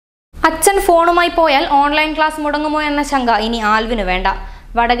അച്ഛൻ ഫോണുമായി പോയാൽ online class മുടങ്ങുമോ എന്ന ശങ്ക ഇനി ആൽവിന് വേണ്ട.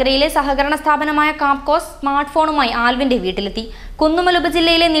 വടകരയിലെ സഹകരണ സ്ഥാപനമായ കാപ്കോസ് സ്മാർട്ട് ഫോണുമായി ആൽവിന്റെ വീട്ടിലെത്തി. Kunnummal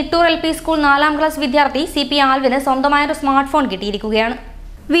ഉപജില്ലയിലെ Nittur LP school 4ാം class വിദ്യാർത്ഥി CP ആൽവിന് സ്വന്തമായൊരു സ്മാർട്ട് ഫോൺ കിട്ടിയിരിക്കുകയാണ്.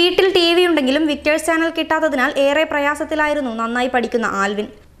 വീട്ടിൽ TV ഉണ്ടെങ്കിലും വിക്ടേഴ്സ് ചാനൽ കിട്ടാത്തതിനാൽ ഏറെ പ്രയാസത്തിലായിരുന്നു നന്നായി പഠിക്കുന്ന ആൽവിൻ.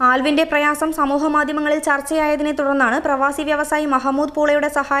 ആൽവിന്റെ പ്രയാസം സമൂഹമാധ്യമങ്ങളിൽ ചർച്ചയായതിനെ തുടർന്നാണ് പ്രവാസി വ്യവസായി മഹമ്മൂദ് പൂളയുടെ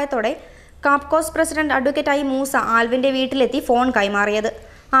സഹായത്തോടെ Capcos president advocate I Musa ആൽവിന്റെ വീട്ടിലെത്തി ഫോൺ കൈമാറിയത്.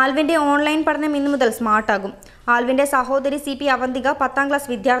 ആൽവിന്റെ ഓൺലൈൻ പഠനം ഇന്നു മുതൽ സ്മാർട്ടാകും. ആൽവിന്റെ സഹോദരി CP അവന്തിക 10ാം ക്ലാസ്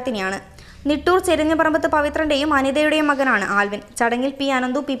വിദ്യാർത്ഥിനിയാണ്. നിട്ടൂർ ചെരിഞ്ഞപറമ്പത്ത് പവിത്രന്റെയും അനിതയുടെയും മകനാണ് ആൽവിൻ. ചടങ്ങിൽ P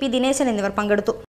അനന്തു, PP ദിനേശൻ എന്നിവർ പങ്കെടുത്തു.